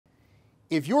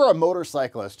If you're a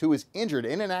motorcyclist who is injured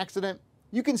in an accident,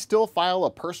 you can still file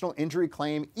a personal injury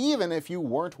claim even if you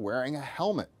weren't wearing a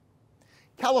helmet.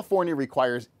 California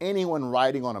requires anyone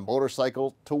riding on a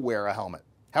motorcycle to wear a helmet.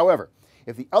 However,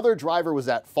 if the other driver was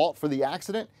at fault for the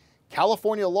accident,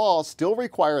 California laws still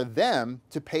require them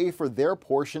to pay for their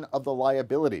portion of the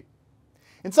liability.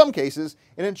 In some cases,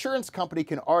 an insurance company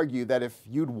can argue that if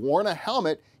you'd worn a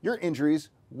helmet, your injuries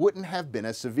wouldn't have been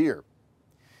as severe.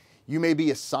 You may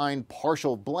be assigned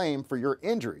partial blame for your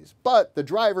injuries, but the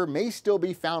driver may still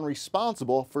be found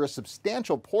responsible for a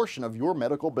substantial portion of your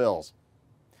medical bills.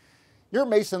 Your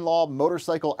Mason Law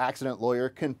motorcycle accident lawyer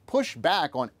can push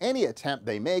back on any attempt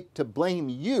they make to blame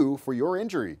you for your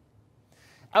injury.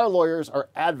 Our lawyers are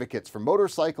advocates for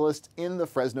motorcyclists in the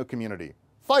Fresno community,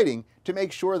 fighting to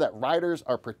make sure that riders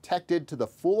are protected to the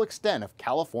full extent of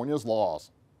California's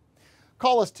laws.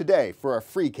 Call us today for a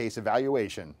free case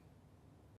evaluation.